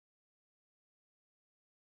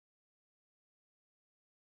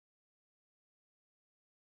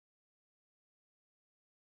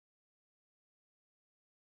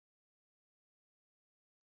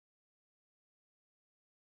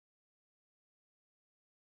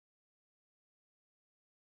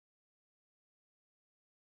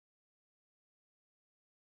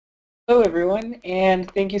Hello, everyone,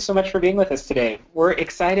 and thank you so much for being with us today. We're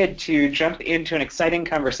excited to jump into an exciting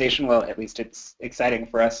conversation, well, at least it's exciting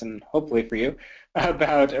for us and hopefully for you,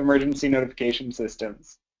 about emergency notification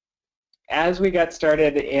systems. As we got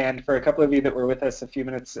started, and for a couple of you that were with us a few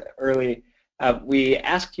minutes early, we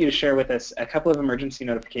asked you to share with us a couple of emergency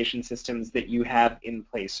notification systems that you have in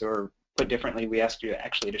place, or put differently, we asked you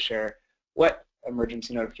actually to share what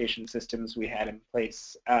emergency notification systems we had in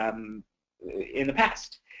place in the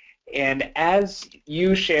past. And as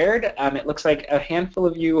you shared, it looks like a handful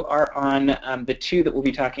of you are on the two that we'll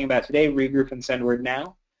be talking about today, Regroup and Send Word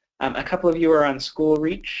Now. A couple of you are on School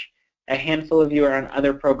Reach. A handful of you are on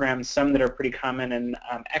other programs, some that are pretty common, and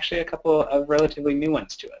actually a couple of relatively new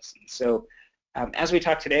ones to us. And so as we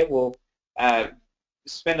talk today, we'll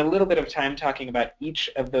spend a little bit of time talking about each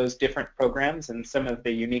of those different programs and some of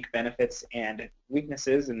the unique benefits and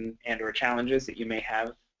weaknesses and or challenges that you may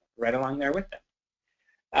have right along there with them.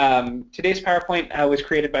 Today's PowerPoint was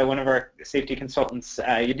created by one of our safety consultants,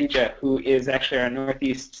 Yadija, who is actually our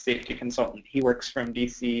Northeast safety consultant. He works from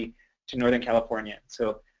DC to Northern California.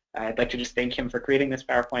 So I'd like to just thank him for creating this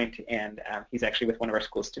PowerPoint, and he's actually with one of our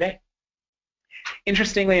schools today.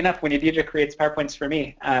 Interestingly enough, when Yadija creates PowerPoints for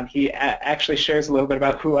me, he actually shares a little bit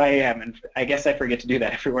about who I am, and I guess I forget to do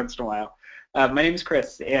that every once in a while. My name is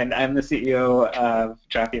Chris, and I'm the CEO of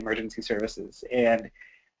Joffe Emergency Services. And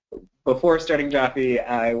before starting Joffe,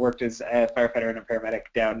 I worked as a firefighter and a paramedic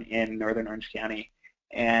down in Northern Orange County,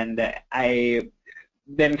 and I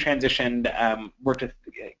then transitioned, worked with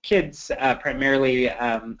kids primarily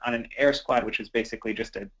on an air squad, which is basically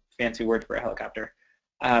just a fancy word for a helicopter.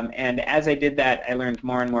 And as I did that, I learned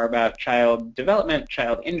more and more about child development,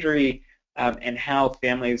 child injury, and how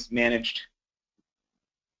families managed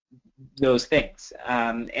those things.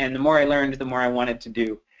 And the more I learned, the more I wanted to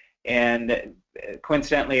do. And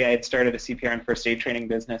coincidentally, I had started a CPR and first aid training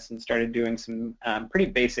business and started doing some pretty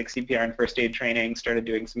basic CPR and first aid training, started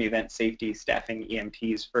doing some event safety, staffing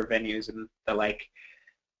EMTs for venues and the like,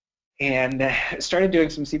 and started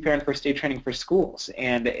doing some CPR and first aid training for schools.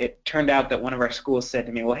 And it turned out that one of our schools said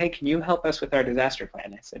to me, well, hey, can you help us with our disaster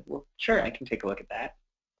plan? I said, well, sure, I can take a look at that.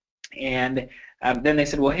 And then they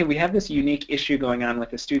said, well, hey, we have this unique issue going on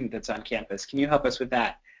with a student that's on campus. Can you help us with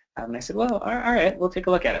that? And I said, well, all right, we'll take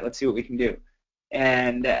a look at it. Let's see what we can do.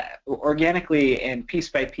 And organically and piece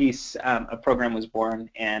by piece, a program was born,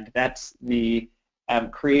 and that's the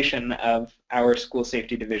creation of our school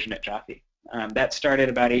safety division at Joffe. That started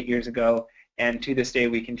about 8 years ago, and to this day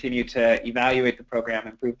we continue to evaluate the program,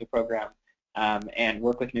 improve the program, and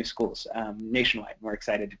work with new schools nationwide. We're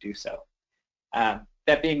excited to do so.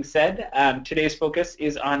 That being said, today's focus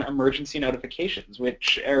is on emergency notifications,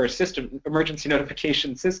 emergency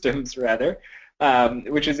notification systems, rather,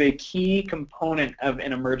 which is a key component of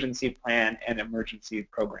an emergency plan and emergency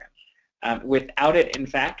program. Without it, in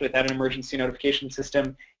fact, without an emergency notification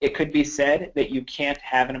system, it could be said that you can't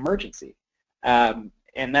have an emergency. And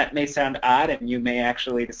that may sound odd, and you may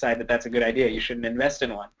actually decide that that's a good idea. You shouldn't invest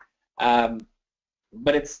in one.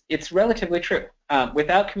 But it's relatively true.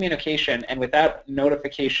 Without communication and without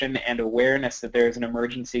notification and awareness that there is an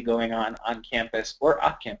emergency going on campus or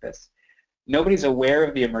off campus, nobody's aware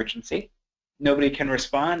of the emergency, nobody can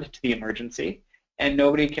respond to the emergency, and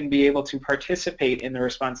nobody can be able to participate in the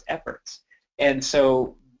response efforts. And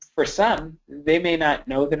so for some, they may not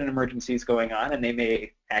know that an emergency is going on, and they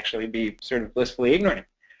may actually be sort of blissfully ignorant.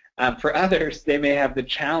 For others, they may have the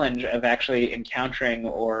challenge of actually encountering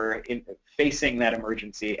or facing that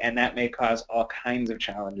emergency, and that may cause all kinds of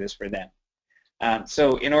challenges for them.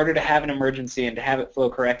 So in order to have an emergency and to have it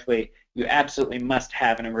flow correctly, you absolutely must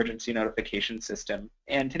have an emergency notification system.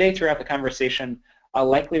 And today, throughout the conversation, I'll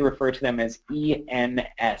likely refer to them as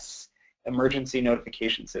ENS, Emergency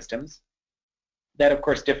Notification Systems. That, of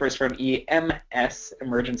course, differs from EMS,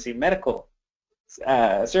 Emergency Medical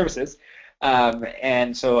Services.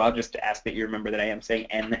 And so I'll just ask that you remember that I am saying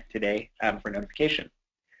N today for notification.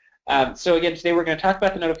 So again, today we're going to talk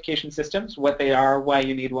about the notification systems, what they are, why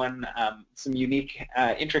you need one, some unique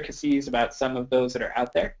intricacies about some of those that are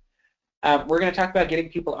out there. We're going to talk about getting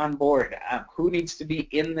people on board. Who needs to be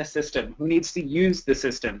in the system? Who needs to use the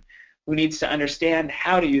system? Who needs to understand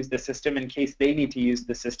how to use the system in case they need to use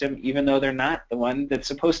the system, even though they're not the one that's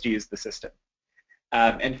supposed to use the system?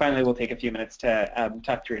 And finally, we'll take a few minutes to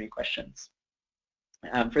talk through any questions.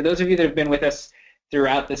 For those of you that have been with us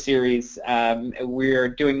throughout the series, we're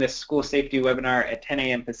doing this school safety webinar at 10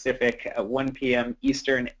 a.m. Pacific, 1 p.m.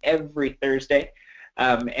 Eastern every Thursday.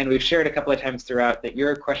 And we've shared a couple of times throughout that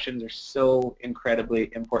your questions are so incredibly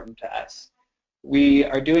important to us. We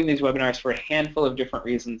are doing these webinars for a handful of different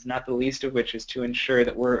reasons, not the least of which is to ensure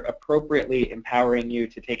that we're appropriately empowering you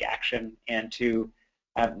to take action and to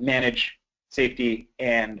manage safety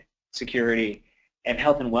and security and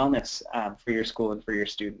health and wellness for your school and for your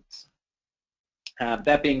students.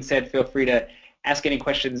 That being said, feel free to ask any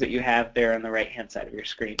questions that you have there on the right-hand side of your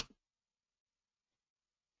screen.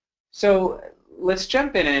 So let's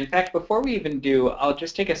jump in, and in fact, before we even do, I'll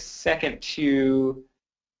just take a second to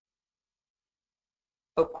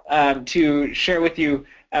share with you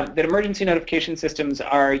that emergency notification systems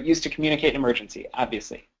are used to communicate an emergency,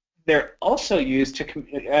 obviously. They're also used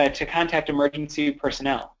to contact emergency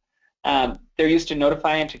personnel. They're used to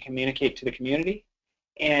notify and to communicate to the community,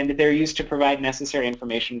 and they're used to provide necessary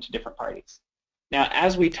information to different parties. Now,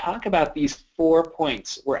 as we talk about these 4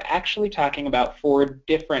 points, we're actually talking about 4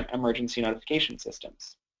 different emergency notification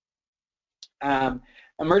systems.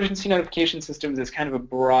 Emergency notification systems is kind of a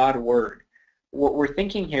broad word. What we're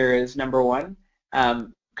thinking here is, number one,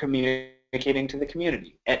 communicating to the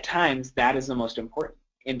community. At times, that is the most important.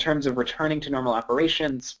 In terms of returning to normal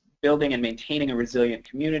operations, building and maintaining a resilient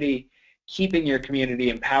community, keeping your community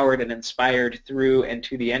empowered and inspired through and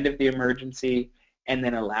to the end of the emergency, and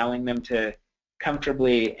then allowing them to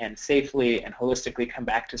comfortably and safely and holistically come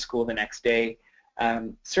back to school the next day.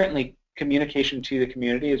 Certainly, communication to the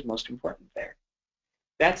community is most important there.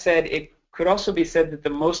 That said, it could also be said that the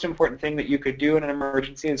most important thing that you could do in an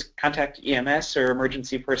emergency is contact EMS or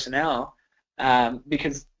emergency personnel,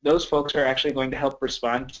 because those folks are actually going to help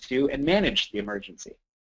respond to and manage the emergency.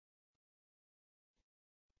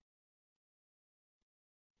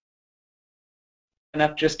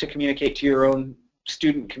 Enough just to communicate to your own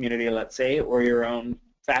student community, let's say, or your own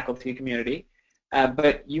faculty community,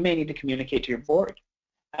 but you may need to communicate to your board.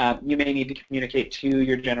 You may need to communicate to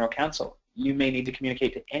your general counsel. You may need to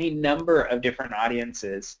communicate to any number of different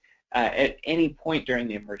audiences at any point during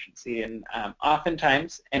the emergency. And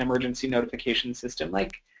oftentimes, an emergency notification system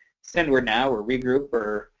like Send Word Now or Regroup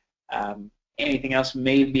or anything else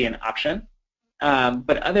may be an option.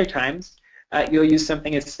 But other times, you'll use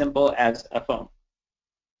something as simple as a phone.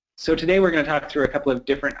 So today we're going to talk through a couple of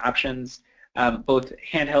different options, both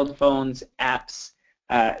handheld phones, apps,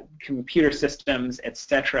 computer systems,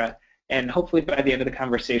 etc. And hopefully by the end of the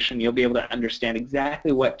conversation, you'll be able to understand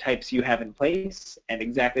exactly what types you have in place and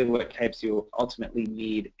exactly what types you ultimately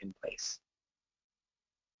need in place.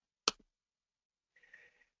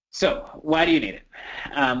 So why do you need it?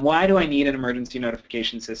 Why do I need an emergency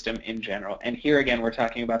notification system in general? And here again, we're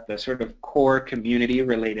talking about the sort of core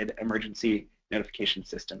community-related emergency notification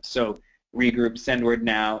systems. So Regroup, Send Word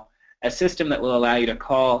Now, a system that will allow you to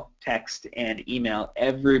call, text, and email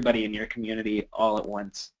everybody in your community all at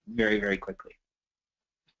once very, very quickly.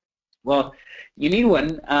 Well, you need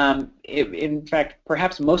one, in fact,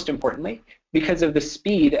 perhaps most importantly, because of the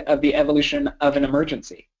speed of the evolution of an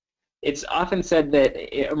emergency. It's often said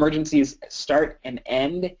that emergencies start and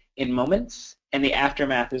end in moments, and the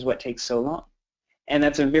aftermath is what takes so long. And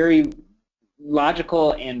that's a very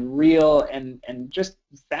logical and real and just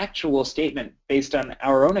factual statement based on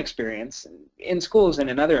our own experience in schools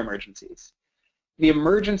and in other emergencies. The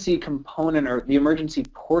emergency component or the emergency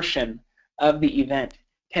portion of the event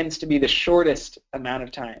tends to be the shortest amount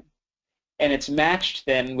of time. And it's matched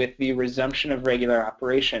then with the resumption of regular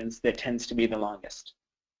operations that tends to be the longest.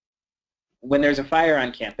 When there's a fire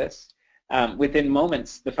on campus, within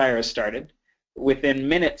moments the fire has started. Within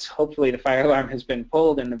minutes, hopefully the fire alarm has been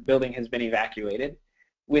pulled and the building has been evacuated.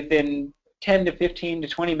 Within 10 to 15 to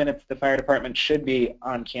 20 minutes, the fire department should be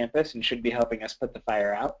on campus and should be helping us put the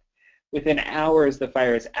fire out. Within hours, the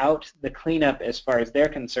fire is out. The cleanup, as far as they're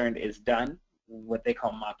concerned, is done, what they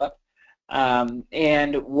call mop-up.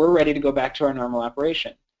 And we're ready to go back to our normal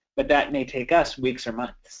operation. But that may take us weeks or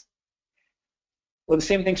months. Well, the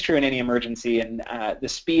same thing's true in any emergency, and the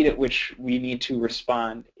speed at which we need to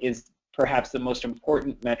respond is perhaps the most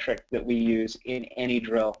important metric that we use in any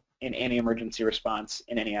drill, in any emergency response,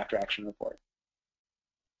 in any after-action report.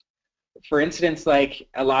 For incidents like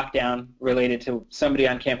a lockdown related to somebody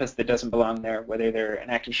on campus that doesn't belong there, whether they're an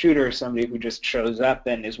active shooter or somebody who just shows up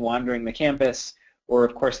and is wandering the campus, or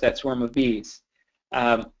of course that swarm of bees,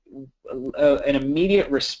 an immediate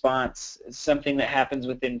response, something that happens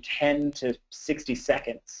within 10 to 60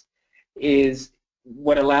 seconds, is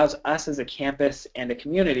what allows us as a campus and a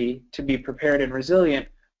community to be prepared and resilient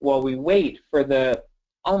while we wait for the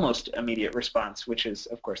almost immediate response, which is,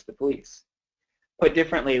 of course, the police. Put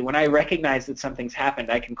differently, when I recognize that something's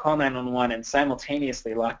happened, I can call 911 and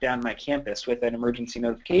simultaneously lock down my campus with an emergency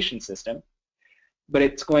notification system, but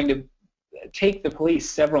it's going to take the police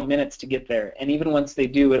several minutes to get there, and even once they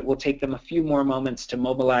do, it will take them a few more moments to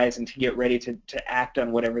mobilize and to get ready to act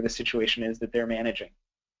on whatever the situation is that they're managing.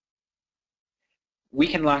 We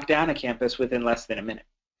can lock down a campus within less than a minute.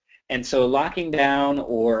 And so locking down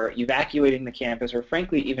or evacuating the campus, or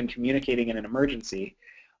frankly even communicating in an emergency,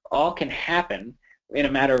 all can happen in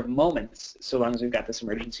a matter of moments so long as we've got this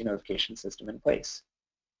emergency notification system in place.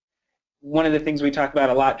 One of the things we talk about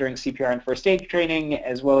a lot during CPR and first aid training,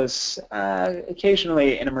 as well as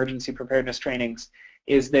occasionally in emergency preparedness trainings,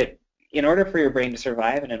 is that in order for your brain to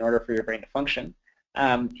survive and in order for your brain to function,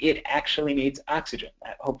 it actually needs oxygen.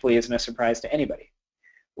 That hopefully isn't a surprise to anybody.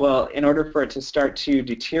 Well, in order for it to start to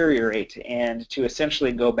deteriorate and to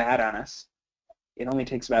essentially go bad on us, it only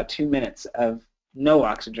takes about 2 minutes of no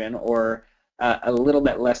oxygen, or a little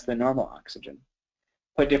bit less than normal oxygen.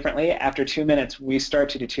 Put differently, after 2 minutes, we start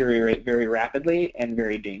to deteriorate very rapidly and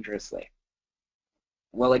very dangerously.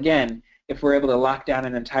 Well, again, if we're able to lock down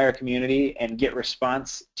an entire community and get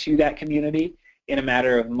response to that community in a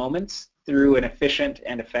matter of moments through an efficient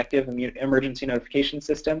and effective emergency notification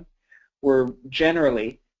system, we're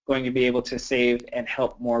generally going to be able to save and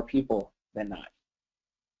help more people than not.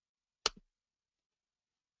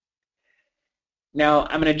 Now,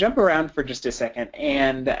 I'm going to jump around for just a second,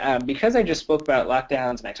 and because I just spoke about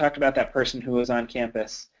lockdowns and I talked about that person who was on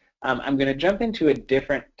campus, I'm going to jump into a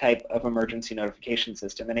different type of emergency notification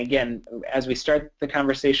system. And again, as we start the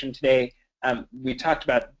conversation today, we talked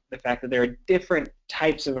about the fact that there are different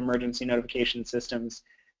types of emergency notification systems,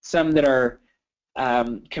 some that are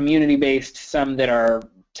community-based, some that are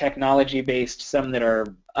technology-based, some that are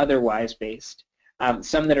otherwise based,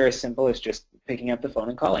 some that are as simple as just picking up the phone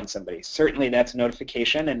and calling somebody. Certainly that's a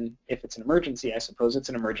notification, and if it's an emergency, I suppose it's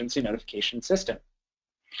an emergency notification system.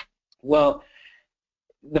 Well,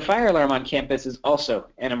 the fire alarm on campus is also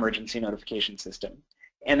an emergency notification system.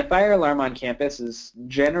 And the fire alarm on campus is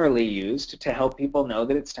generally used to help people know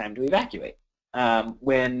that it's time to evacuate.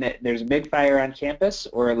 When there's a big fire on campus,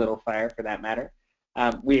 or a little fire for that matter,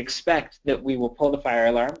 we expect that we will pull the fire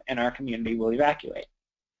alarm and our community will evacuate.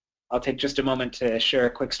 I'll take just a moment to share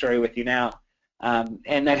a quick story with you now.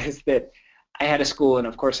 And that is that I had a school, and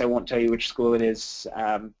of course I won't tell you which school it is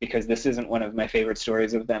because this isn't one of my favorite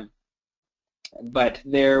stories of them. But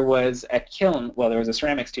there was a kiln, well, there was a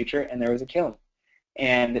ceramics teacher and there was a kiln.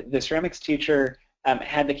 And the ceramics teacher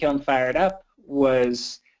had the kiln fired up,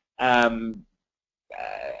 was, I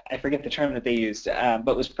forget the term that they used,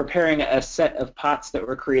 but was preparing a set of pots that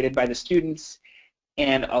were created by the students,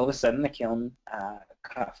 and all of a sudden the kiln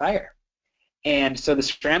caught fire. And so the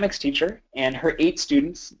ceramics teacher and her 8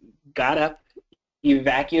 students got up,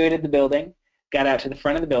 evacuated the building, got out to the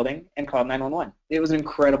front of the building, and called 911. It was an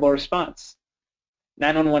incredible response.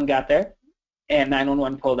 911 got there, and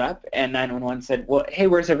 911 pulled up, and 911 said, well, hey,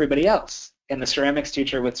 where's everybody else? And the ceramics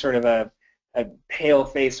teacher, with sort of a pale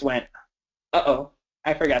face, went, uh-oh,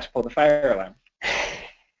 I forgot to pull the fire alarm.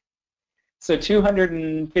 So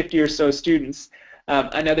 250 or so students,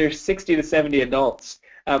 another 60 to 70 adults,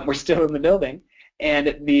 were still in the building,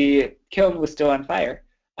 and the kiln was still on fire,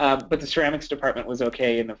 but the ceramics department was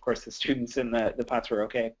okay, and of course the students and the pots were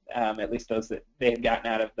okay, at least those that they had gotten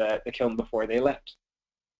out of the kiln before they left.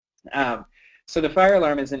 So the fire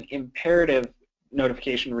alarm is an imperative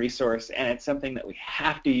notification resource, and it's something that we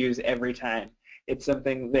have to use every time. It's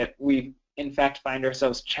something that we, in fact, find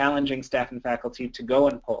ourselves challenging staff and faculty to go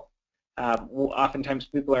and pull. Oftentimes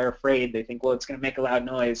people are afraid. They think, well, it's going to make a loud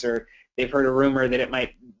noise, or they've heard a rumor that it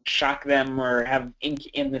might shock them or have ink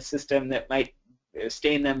in the system that might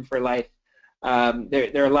stain them for life.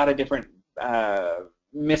 There are a lot of different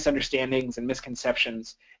misunderstandings and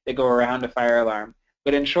misconceptions that go around a fire alarm.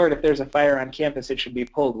 But in short, if there's a fire on campus, it should be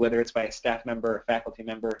pulled, whether it's by a staff member, a faculty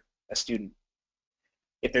member, a student.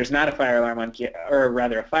 If there's not a fire alarm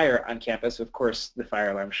a fire on campus, of course, the fire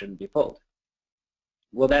alarm shouldn't be pulled.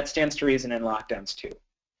 Well, that stands to reason in lockdowns too.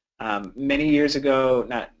 Many years ago,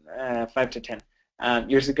 not 5 to 10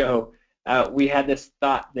 years ago, we had this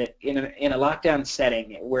thought that in a lockdown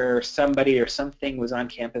setting where somebody or something was on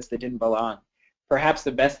campus that didn't belong, perhaps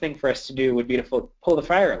the best thing for us to do would be to pull the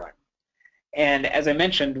fire alarm. And as I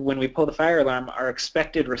mentioned, when we pull the fire alarm, our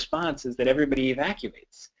expected response is that everybody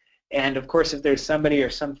evacuates. And of course, if there's somebody or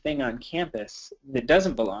something on campus that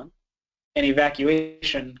doesn't belong, an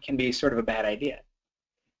evacuation can be sort of a bad idea.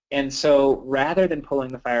 And so rather than pulling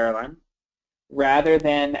the fire alarm, rather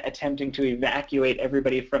than attempting to evacuate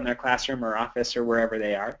everybody from their classroom or office or wherever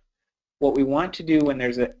they are, what we want to do when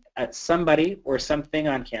there's somebody or something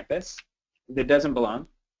on campus that doesn't belong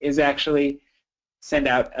is actually send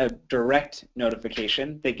out a direct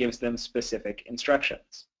notification that gives them specific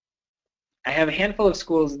instructions. I have a handful of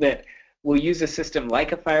schools that we'll use a system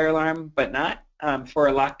like a fire alarm, but not for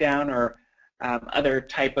a lockdown or other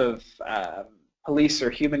type of police or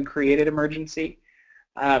human-created emergency,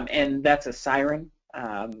 and that's a siren.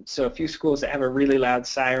 So a few schools that have a really loud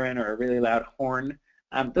siren or a really loud horn,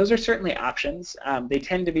 those are certainly options. They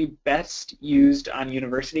tend to be best used on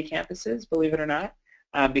university campuses, believe it or not,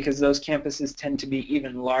 because those campuses tend to be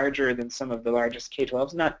even larger than some of the largest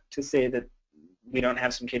K-12s, not to say that we don't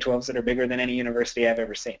have some K-12s that are bigger than any university I've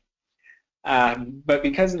ever seen. But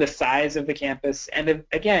because of the size of the campus and,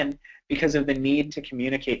 again, because of the need to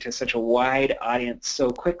communicate to such a wide audience so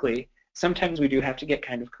quickly, sometimes we do have to get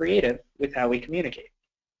kind of creative with how we communicate.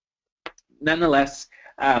 Nonetheless,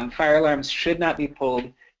 fire alarms should not be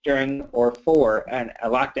pulled during or for a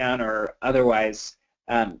lockdown or otherwise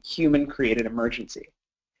human-created emergency.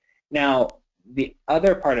 Now, the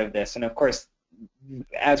other part of this, and of course,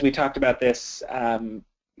 as we talked about this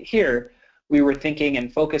here, we were thinking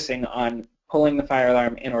and focusing on pulling the fire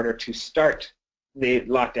alarm in order to start the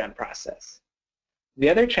lockdown process. The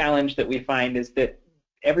other challenge that we find is that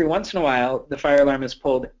every once in a while, the fire alarm is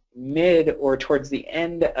pulled mid or towards the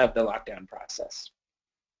end of the lockdown process.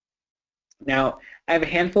 Now, I have a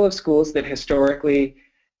handful of schools that historically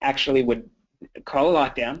actually would call a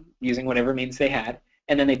lockdown using whatever means they had,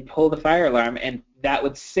 and then they'd pull the fire alarm, and that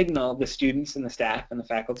would signal the students and the staff and the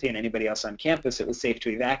faculty and anybody else on campus it was safe to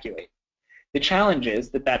evacuate. The challenge is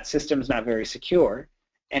that that system is not very secure,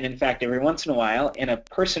 and in fact, every once in a while, in a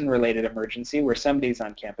person-related emergency where somebody's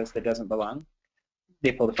on campus that doesn't belong,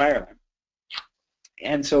 they pull the fire alarm.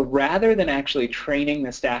 And so rather than actually training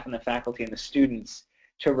the staff and the faculty and the students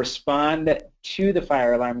to respond to the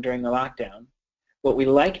fire alarm during the lockdown, what we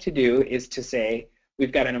like to do is to say,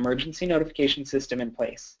 we've got an emergency notification system in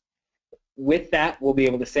place. With that, we'll be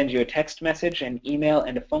able to send you a text message, an email,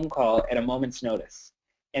 and a phone call at a moment's notice.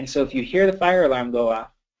 And so if you hear the fire alarm go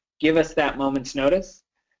off, give us that moment's notice,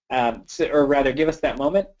 or rather give us that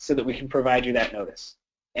moment so that we can provide you that notice.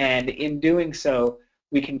 And in doing so,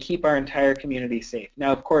 we can keep our entire community safe.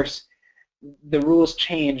 Now, of course, the rules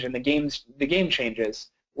change and the game changes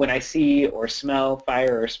when I see or smell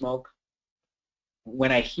fire or smoke,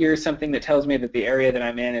 when I hear something that tells me that the area that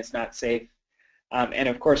I'm in is not safe. And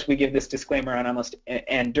of course, we give this disclaimer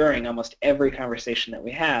on during almost every conversation that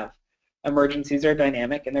we have. Emergencies are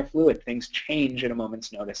dynamic and they're fluid. Things change at a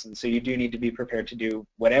moment's notice, and so you do need to be prepared to do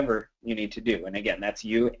whatever you need to do. And again, that's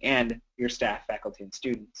you and your staff, faculty, and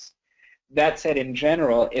students. That said, in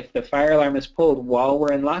general, if the fire alarm is pulled while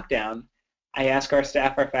we're in lockdown, I ask our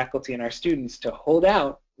staff, our faculty, and our students to hold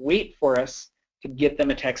out, wait for us to get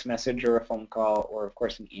them a text message or a phone call or, of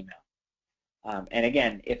course, an email. And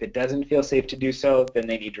again, if it doesn't feel safe to do so, then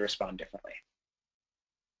they need to respond differently.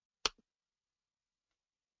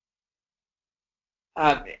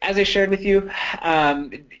 As I shared with you,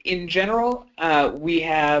 in general, we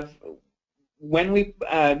have, when we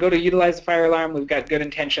go to utilize the fire alarm, we've got good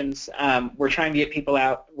intentions. We're trying to get people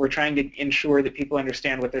out. We're trying to ensure that people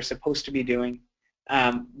understand what they're supposed to be doing.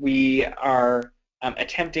 We are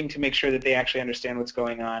attempting to make sure that they actually understand what's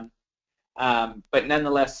going on. But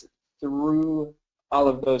nonetheless, through all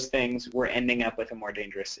of those things, we're ending up with a more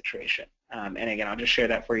dangerous situation. And again, I'll just share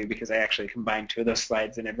that for you because I actually combined two of those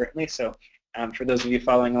slides inadvertently. So for those of you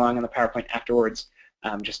following along on the PowerPoint afterwards,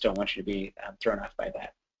 just don't want you to be thrown off by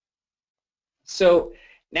that. So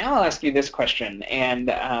now I'll ask you this question, and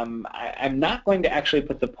I'm not going to actually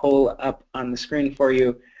put the poll up on the screen for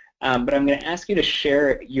you, but I'm going to ask you to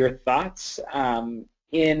share your thoughts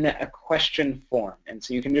in a question form. And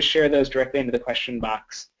so you can just share those directly into the question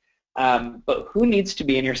box. But who needs to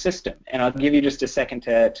be in your system? And I'll give you just a second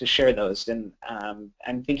to share those. And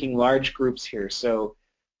I'm thinking large groups here, so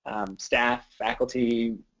staff,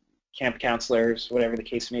 faculty, camp counselors, whatever the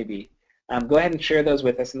case may be. Go ahead and share those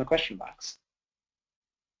with us in the question box.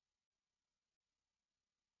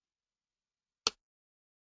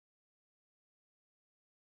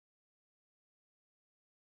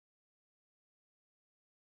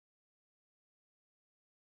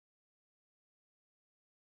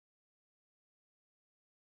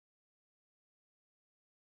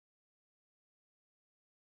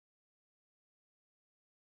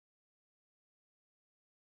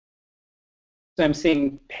 So I'm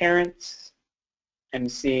seeing parents, I'm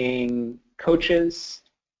seeing coaches,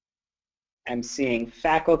 I'm seeing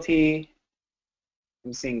faculty,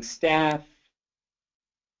 I'm seeing staff, I'm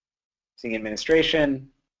seeing administration,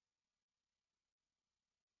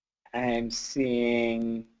 I'm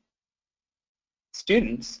seeing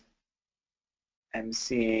students, I'm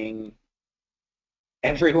seeing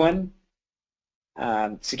everyone,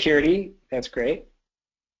 security, that's great.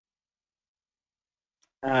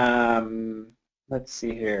 Let's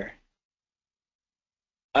see here.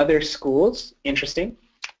 Other schools, interesting.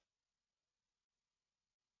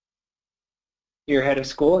 You're head of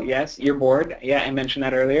school, yes. Your board, yeah, I mentioned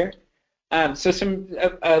that earlier. So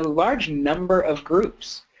a large number of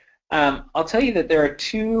groups. I'll tell you that there are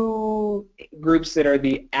two groups that are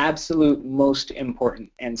the absolute most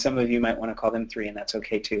important, and some of you might want to call them three, and that's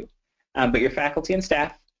okay too. But your faculty and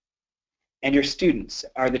staff and your students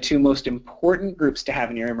are the two most important groups to have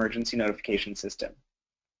in your emergency notification system.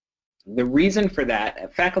 The reason for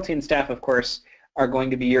that, faculty and staff, of course, are going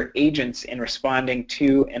to be your agents in responding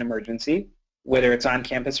to an emergency, whether it's on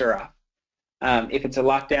campus or off. If it's a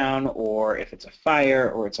lockdown or if it's a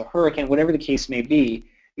fire or it's a hurricane, whatever the case may be,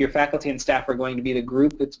 your faculty and staff are going to be the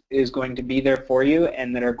group that is going to be there for you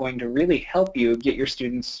and that are going to really help you get your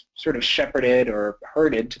students sort of shepherded or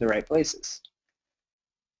herded to the right places.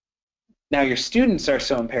 Now, your students are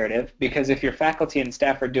so imperative because if your faculty and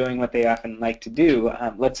staff are doing what they often like to do,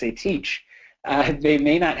 let's say teach, they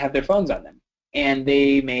may not have their phones on them, and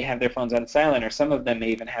they may have their phones on silent, or some of them may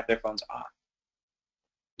even have their phones off.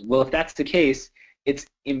 Well, if that's the case, it's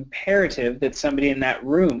imperative that somebody in that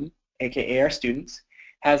room, aka our students,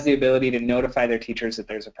 has the ability to notify their teachers that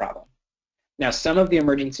there's a problem. Now, some of the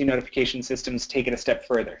emergency notification systems take it a step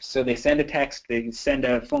further. So they send a text, they send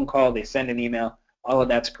a phone call, they send an email, all of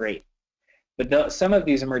that's great. But some of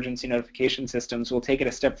these emergency notification systems will take it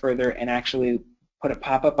a step further and actually put a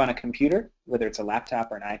pop-up on a computer, whether it's a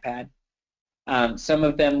laptop or an iPad. Some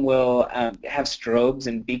of them will have strobes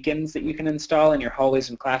and beacons that you can install in your hallways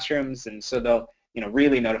and classrooms, and so they'll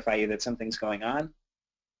really notify you that something's going on.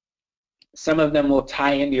 Some of them will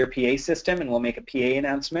tie into your PA system and will make a PA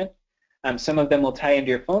announcement. Some of them will tie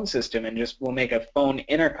into your phone system and just will make a phone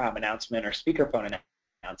intercom announcement or speakerphone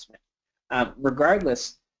announcement.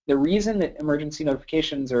 Regardless, the reason that emergency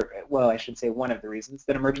notifications are, well, I should say one of the reasons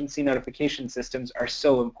that emergency notification systems are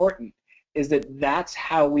so important is that that's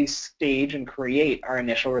how we stage and create our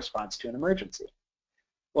initial response to an emergency.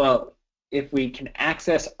 Well, if we can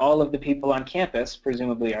access all of the people on campus,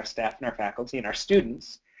 presumably our staff and our faculty and our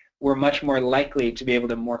students, we're much more likely to be able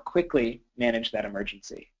to more quickly manage that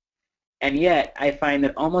emergency. And yet, I find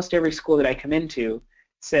that almost every school that I come into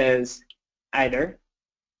says either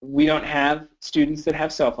we don't have students that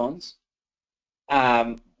have cell phones,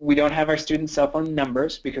 we don't have our students' cell phone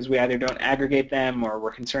numbers because we either don't aggregate them or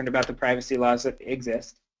we're concerned about the privacy laws that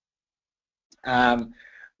exist.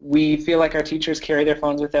 We feel like our teachers carry their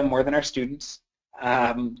phones with them more than our students,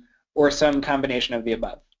 or some combination of the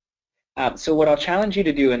above. So what I'll challenge you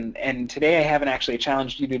to do, and today I haven't actually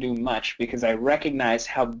challenged you to do much because I recognize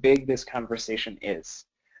how big this conversation is.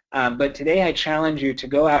 But today I challenge you to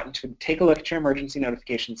go out and to take a look at your emergency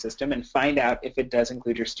notification system and find out if it does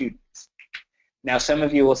include your students. Now, some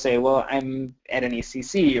of you will say, well, I'm at an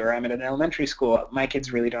ECC or I'm at an elementary school. My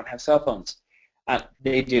kids really don't have cell phones.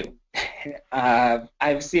 They do.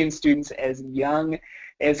 I've seen students as young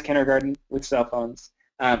as kindergarten with cell phones.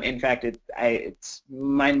 In fact, it's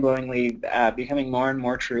mind-blowingly becoming more and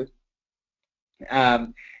more true.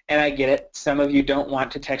 And I get it. Some of you don't want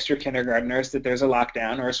to text your kindergartners that there's a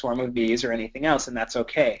lockdown or a swarm of bees or anything else, and that's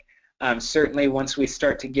okay. Certainly, once we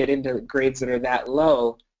start to get into grades that are that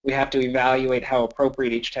low, we have to evaluate how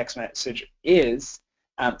appropriate each text message is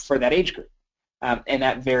for that age group. And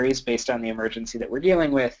that varies based on the emergency that we're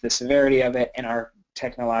dealing with, the severity of it, and our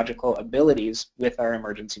technological abilities with our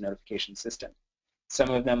emergency notification system. Some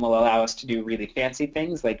of them will allow us to do really fancy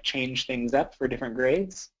things like change things up for different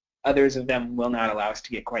grades. Others of them will not allow us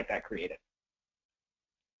to get quite that creative.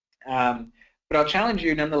 But I'll challenge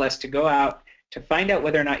you nonetheless to go out to find out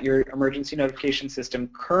whether or not your emergency notification system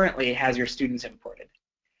currently has your students imported.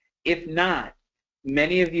 If not,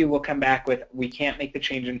 many of you will come back with, we can't make the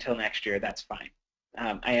change until next year. That's fine.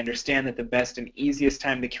 I understand that the best and easiest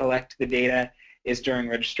time to collect the data is during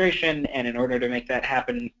registration, and in order to make that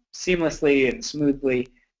happen seamlessly and smoothly,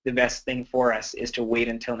 the best thing for us is to wait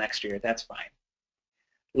until next year. That's fine.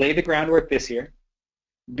 Lay the groundwork this year,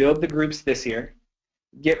 build the groups this year,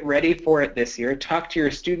 get ready for it this year, talk to your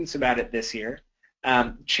students about it this year,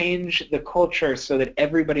 change the culture so that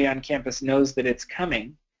everybody on campus knows that it's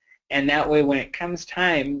coming, and that way when it comes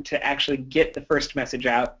time to actually get the first message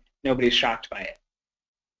out, nobody's shocked by it.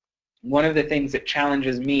 One of the things that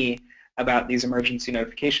challenges me about these emergency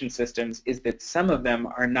notification systems is that some of them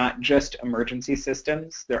are not just emergency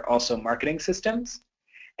systems, they're also marketing systems.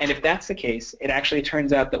 And if that's the case, it actually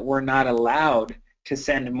turns out that we're not allowed to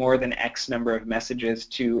send more than X number of messages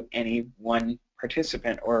to any one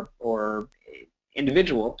participant or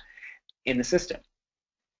individual in the system.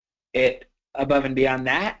 It, above and beyond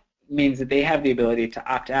that, means that they have the ability to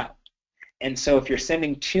opt out. And so if you're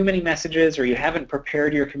sending too many messages or you haven't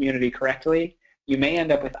prepared your community correctly, you may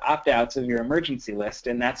end up with opt-outs of your emergency list,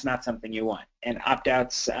 and that's not something you want. And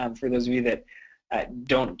opt-outs, for those of you that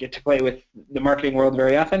don't get to play with the marketing world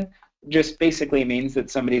very often, just basically means that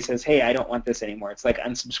somebody says, hey, I don't want this anymore. It's like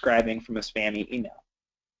unsubscribing from a spammy email.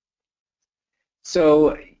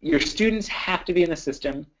 So your students have to be in the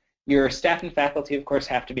system. Your staff and faculty, of course,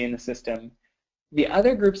 have to be in the system. The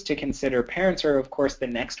other groups to consider, parents are, of course, the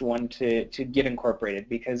next one to get incorporated,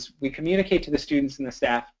 because we communicate to the students and the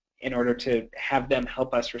staff in order to have them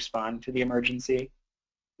help us respond to the emergency.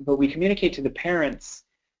 But we communicate to the parents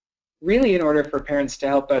really in order for parents to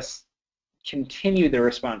help us continue the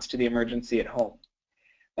response to the emergency at home.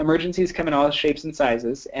 Emergencies come in all shapes and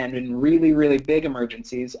sizes, and in really, really big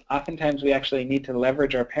emergencies, oftentimes we actually need to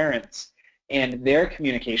leverage our parents and their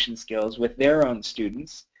communication skills with their own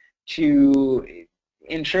students to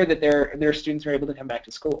ensure that their students are able to come back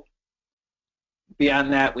to school.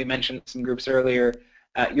 Beyond that, we mentioned some groups earlier,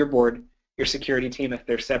 your board, your security team if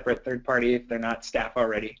they're separate, third party if they're not staff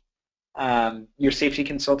already. Your safety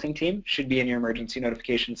consulting team should be in your emergency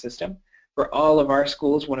notification system. For all of our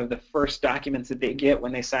schools, one of the first documents that they get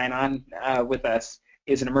when they sign on with us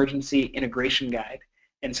is an emergency integration guide.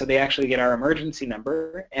 And so they actually get our emergency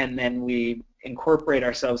number, and then we incorporate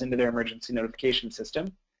ourselves into their emergency notification system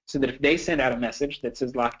so that if they send out a message that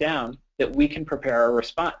says lockdown, that we can prepare our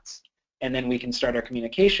response. And then we can start our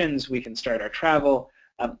communications, we can start our travel,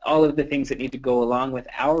 all of the things that need to go along with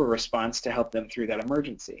our response to help them through that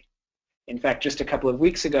emergency. In fact, just a couple of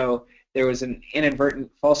weeks ago, there was an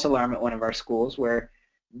inadvertent false alarm at one of our schools where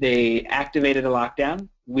they activated a lockdown.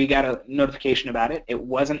 We got a notification about it. It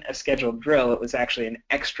wasn't a scheduled drill. It was actually an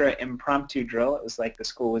extra impromptu drill. It was like the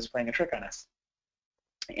school was playing a trick on us.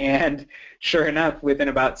 And sure enough, within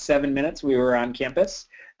about 7 minutes, we were on campus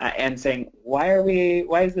and saying, why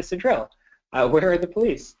is this a drill? Where are the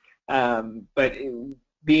police? But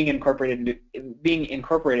being incorporated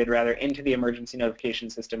rather into the emergency notification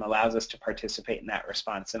system allows us to participate in that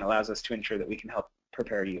response and allows us to ensure that we can help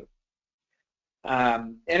prepare you.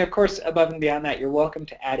 And of course, above and beyond that, you're welcome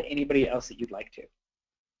to add anybody else that you'd like to.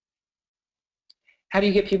 How do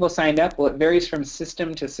you get people signed up? Well, it varies from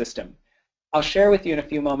system to system. I'll share with you in a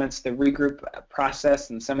few moments the regroup process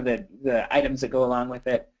and some of the items that go along with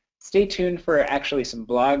it. Stay tuned for actually some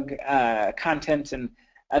blog content and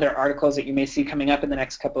other articles that you may see coming up in the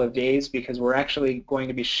next couple of days, because we're actually going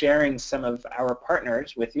to be sharing some of our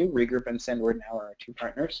partners with you. Regroup and SendWord now are our two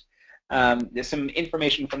partners. There's some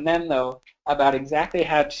information from them, though, about exactly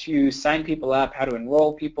how to sign people up, how to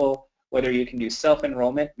enroll people, whether you can do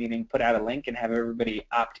self-enrollment, meaning put out a link and have everybody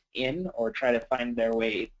opt in or try to find their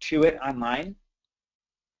way to it online.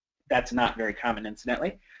 That's not very common,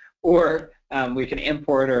 incidentally. Or we can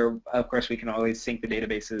import, or of course we can always sync the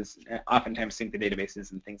databases, oftentimes sync the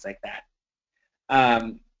databases and things like that.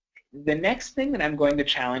 The next thing that I'm going to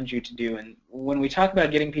challenge you to do, and when we talk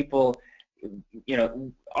about getting people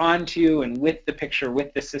onto and with the picture,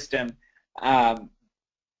 with the system,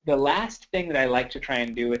 the last thing that I like to try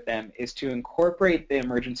and do with them is to incorporate the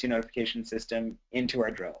emergency notification system into our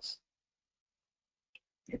drills.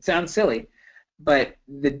 It sounds silly, but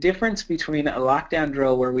the difference between a lockdown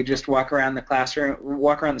drill where we just walk around the classroom,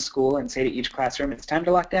 walk around the school and say to each classroom, it's time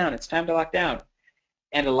to lock down, it's time to lock down,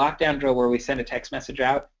 and a lockdown drill where we send a text message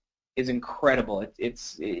out is incredible.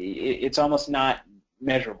 It's almost not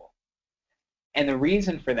measurable. And the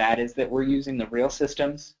reason for that is that we're using the real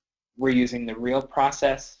systems, we're using the real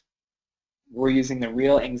process, we're using the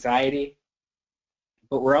real anxiety,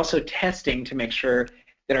 but we're also testing to make sure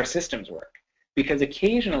that our systems work. Because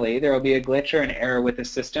occasionally there will be a glitch or an error with the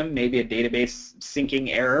system, maybe a database syncing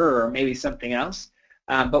error or maybe something else,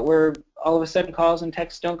 but where all of a sudden calls and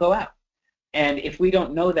texts don't go out. And if we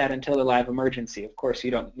don't know that until the live emergency, of course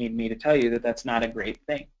you don't need me to tell you that that's not a great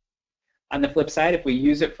thing. On the flip side, if we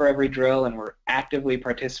use it for every drill and we're actively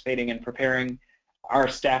participating and preparing our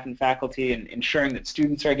staff and faculty and ensuring that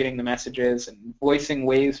students are getting the messages and voicing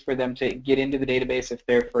ways for them to get into the database if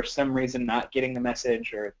they're for some reason not getting the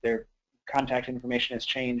message or if their contact information has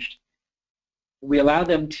changed, we allow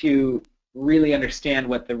them to really understand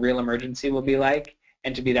what the real emergency will be like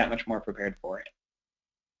and to be that much more prepared for it.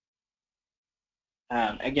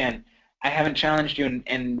 Again, I haven't challenged you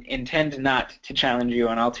and intend not to challenge you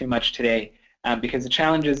on all too much today because the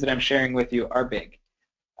challenges that I'm sharing with you are big.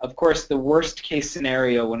 Of course, the worst case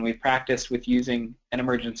scenario when we practiced with using an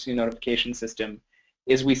emergency notification system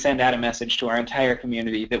is we send out a message to our entire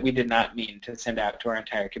community that we did not mean to send out to our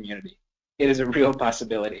entire community. It is a real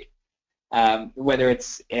possibility. Whether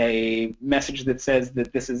it's a message that says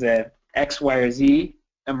that this is a X, Y, or Z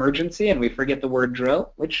emergency and we forget the word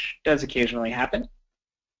drill, which does occasionally happen,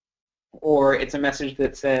 or it's a message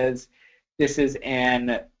that says this is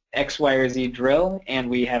an X, Y, or Z drill, and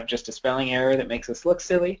we have just a spelling error that makes us look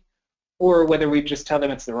silly, or whether we just tell them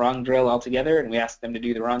it's the wrong drill altogether and we ask them to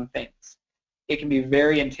do the wrong things. It can be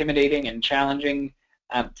very intimidating and challenging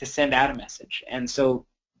to send out a message. And so,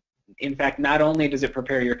 in fact, not only does it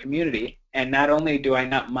prepare your community, and not only do I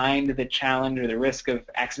not mind the challenge or the risk of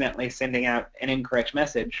accidentally sending out an incorrect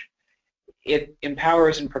message, it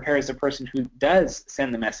empowers and prepares the person who does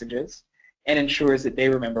send the messages and ensures that they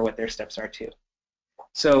remember what their steps are too.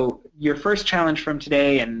 So your first challenge from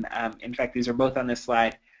today, and in fact these are both on this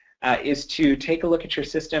slide, is to take a look at your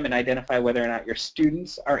system and identify whether or not your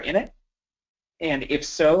students are in it. And if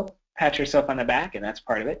so, pat yourself on the back, and that's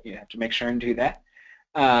part of it. You have to make sure and do that.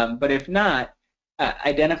 But if not,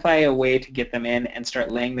 identify a way to get them in and start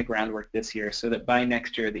laying the groundwork this year so that by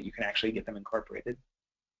next year that you can actually get them incorporated.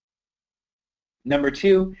 Number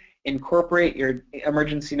two, incorporate your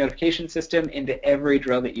emergency notification system into every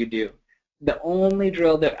drill that you do. The only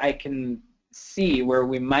drill that I can see where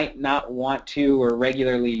we might not want to or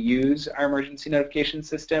regularly use our emergency notification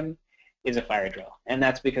system is a fire drill. And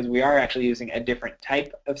that's because we are actually using a different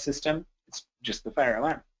type of system. It's just the fire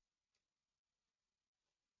alarm.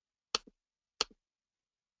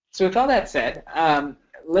 So with all that said,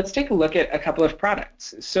 let's take a look at a couple of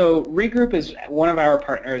products. So Regroup is one of our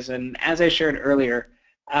partners, and as I shared earlier,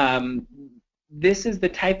 this is the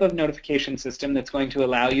type of notification system that's going to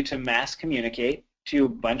allow you to mass communicate to a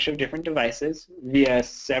bunch of different devices via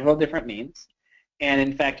several different means. And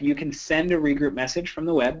in fact, you can send a Regroup message from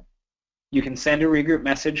the web. You can send a Regroup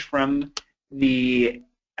message from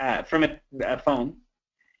a phone.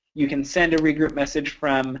 You can send a Regroup message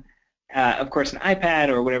from, of course, an iPad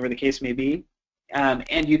or whatever the case may be.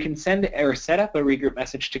 And you can send or set up a Regroup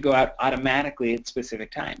message to go out automatically at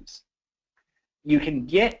specific times. You can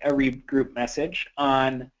get a Regroup message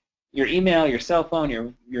on your email, your cell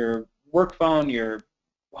phone, your work phone, your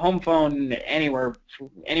home phone, anywhere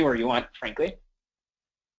you want, frankly.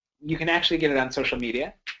 You can actually get it on social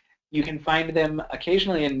media. You can find them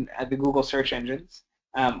occasionally in the Google search engines.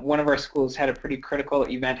 One of our schools had a pretty critical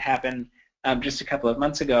event happen just a couple of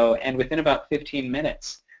months ago, and within about 15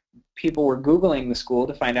 minutes, people were Googling the school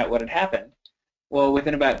to find out what had happened. Well,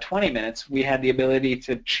 within about 20 minutes, we had the ability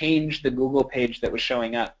to change the Google page that was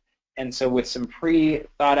showing up. And so with some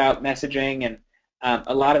pre-thought-out messaging and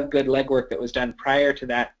a lot of good legwork that was done prior to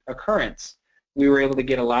that occurrence, we were able to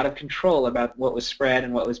get a lot of control about what was spread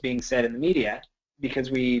and what was being said in the media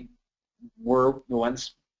because we were the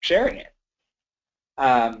ones sharing it.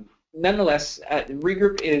 Nonetheless,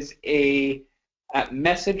 Regroup is a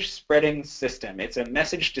message spreading system. It's a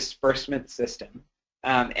message disbursement system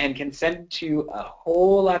and can send to a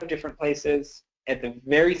whole lot of different places at the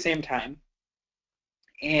very same time,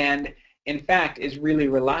 and in fact is really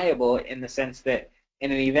reliable in the sense that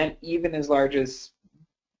in an event even as large as,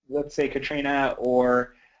 let's say, Katrina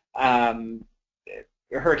or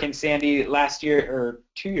Hurricane Sandy last year, or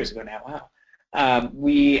 2 years ago now, wow,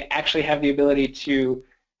 we actually have the ability to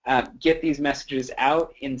get these messages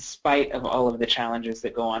out in spite of all of the challenges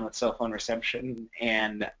that go on with cell phone reception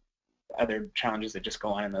and other challenges that just go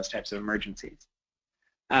on in those types of emergencies.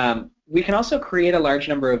 We can also create a large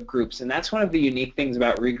number of groups, and that's one of the unique things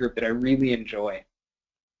about Regroup that I really enjoy.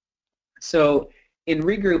 So in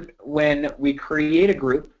Regroup, when we create a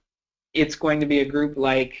group, it's going to be a group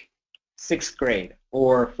like 6th grade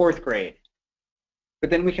or 4th grade. But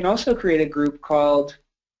then we can also create a group called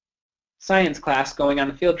science class going on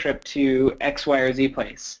a field trip to X, Y, or Z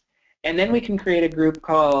place. And then we can create a group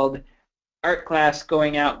called art class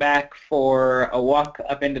going out back for a walk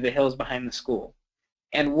up into the hills behind the school.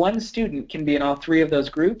 And one student can be in all three of those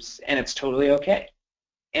groups, and it's totally okay.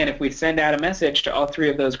 And if we send out a message to all three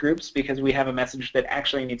of those groups because we have a message that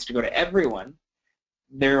actually needs to go to everyone,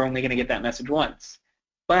 they're only going to get that message once.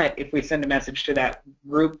 But if we send a message to that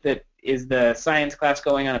group that is the science class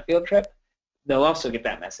going on a field trip, they'll also get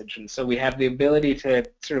that message. And so we have the ability to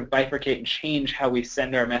sort of bifurcate and change how we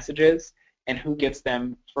send our messages and who gets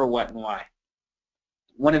them for what and why.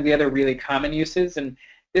 One of the other really common uses, and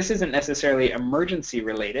this isn't necessarily emergency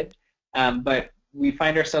related, but we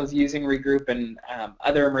find ourselves using Regroup and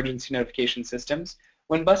other emergency notification systems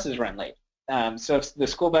when buses run late. So if the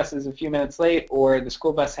school bus is a few minutes late or the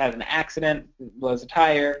school bus has an accident, blows a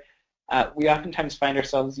tire, we oftentimes find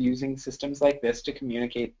ourselves using systems like this to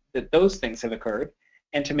communicate that those things have occurred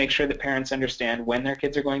and to make sure that parents understand when their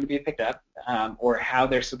kids are going to be picked up or how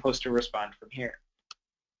they're supposed to respond from here.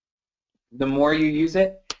 The more you use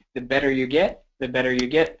it, the better you get. The better you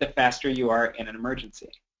get, the faster you are in an emergency.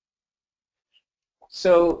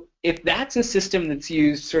 So if that's a system that's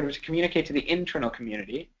used sort of to communicate to the internal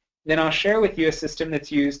community, Then I'll share with you a system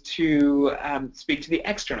that's used to speak to the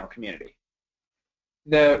external community.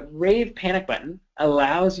 The Rave panic button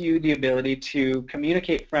allows you the ability to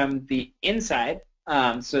communicate from the inside,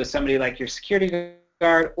 so somebody like your security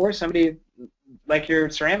guard or somebody like your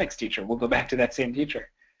ceramics teacher, we'll go back to that same teacher,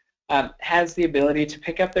 has the ability to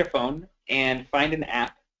pick up their phone and find an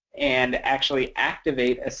app and actually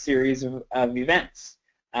activate a series of events.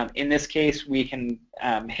 In this case, we can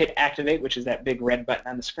hit activate, which is that big red button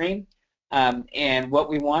on the screen, and what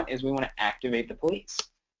we want is we want to activate the police.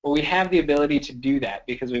 Well, we have the ability to do that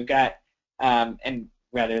because we've got, and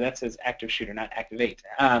rather that says active shooter, not activate.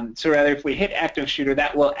 So rather, if we hit active shooter,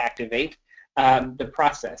 that will activate the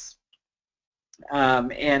process.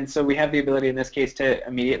 And so we have the ability in this case to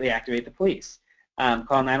immediately activate the police.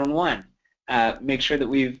 Call 911. Make sure that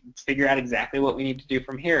we figure out exactly what we need to do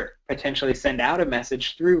from here. Potentially send out a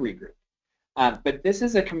message through regroup. But this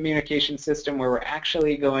is a communication system where we're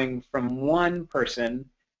actually going from one person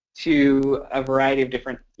to a variety of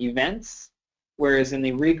different events, whereas in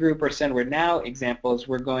the regroup or send word now examples,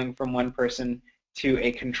 we're going from one person to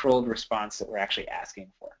a controlled response that we're actually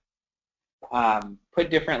asking for. Put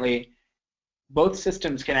differently, both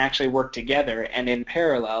systems can actually work together and in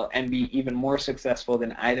parallel and be even more successful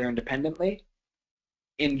than either independently.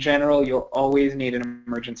 In general, you'll always need an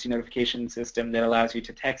emergency notification system that allows you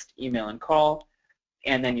to text, email, and call,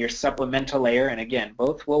 and then your supplemental layer, and again,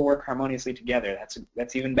 both will work harmoniously together.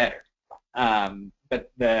 That's even better. But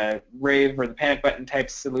the Rave or the panic button type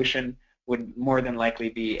solution would more than likely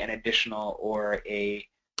be an additional or a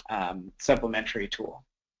supplementary tool.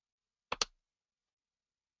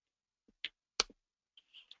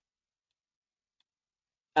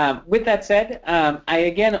 With that said, I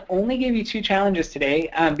again only gave you 2 challenges today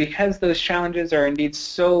because those challenges are indeed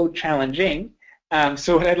so challenging.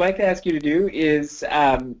 So what I'd like to ask you to do is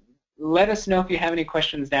let us know if you have any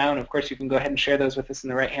questions now, and of course you can go ahead and share those with us on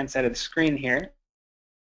the right-hand side of the screen here.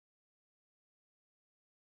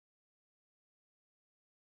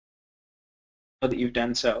 That you've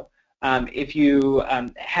done so. If you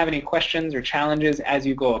have any questions or challenges as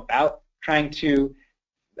you go about trying to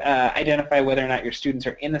identify whether or not your students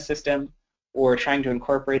are in the system or trying to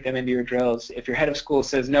incorporate them into your drills. If your head of school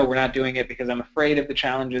says, no, we're not doing it because I'm afraid of the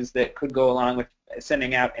challenges that could go along with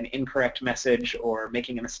sending out an incorrect message or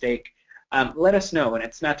making a mistake, let us know. And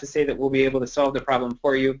it's not to say that we'll be able to solve the problem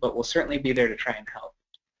for you, but we'll certainly be there to try and help.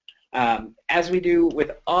 As we do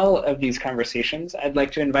with all of these conversations, I'd like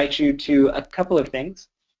to invite you to a couple of things.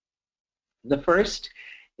 The first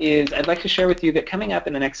is I'd like to share with you that coming up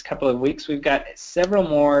in the next couple of weeks, we've got several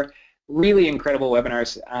more really incredible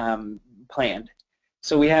webinars planned.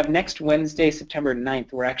 So we have next Wednesday, September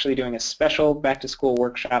 9th, we're actually doing a special back-to-school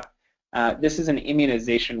workshop. This is an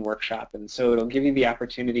immunization workshop, and so it'll give you the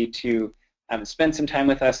opportunity to spend some time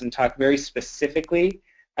with us and talk very specifically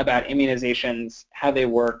about immunizations, how they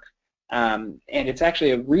work, and it's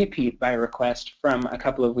actually a repeat by request from a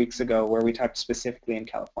couple of weeks ago where we talked specifically in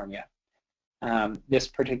California. This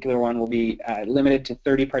particular one will be limited to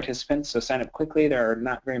 30 participants, so sign up quickly. There are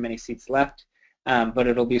not very many seats left, but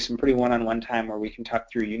it'll be some pretty one-on-one time where we can talk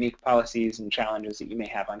through unique policies and challenges that you may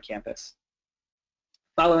have on campus.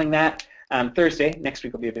 Following that, Thursday, next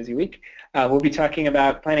week will be a busy week, we'll be talking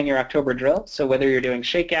about planning your October drill. So whether you're doing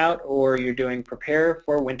shakeout or you're doing prepare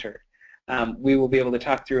for winter, we will be able to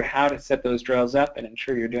talk through how to set those drills up and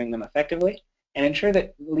ensure you're doing them effectively, and ensure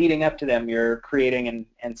that leading up to them you're creating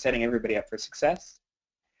and setting everybody up for success.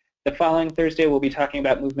 The following Thursday we'll be talking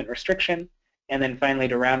about movement restriction, and then finally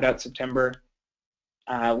to round out September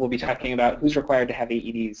we'll be talking about who's required to have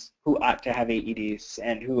AEDs, who ought to have AEDs,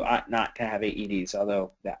 and who ought not to have AEDs,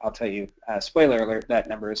 although I'll tell you, spoiler alert, that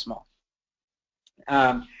number is small.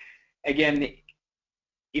 Again,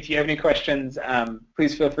 if you have any questions,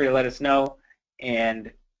 please feel free to let us know, and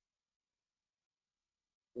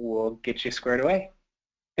we'll get you squared away.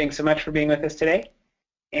 Thanks so much for being with us today.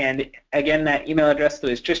 And again, that email address that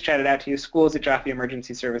was just chatted out to you,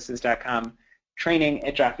 schools@JoffeEmergencyServices.com,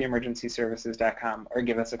 training@JoffeEmergencyServices.com, or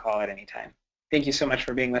give us a call at any time. Thank you so much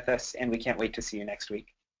for being with us, and we can't wait to see you next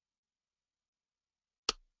week.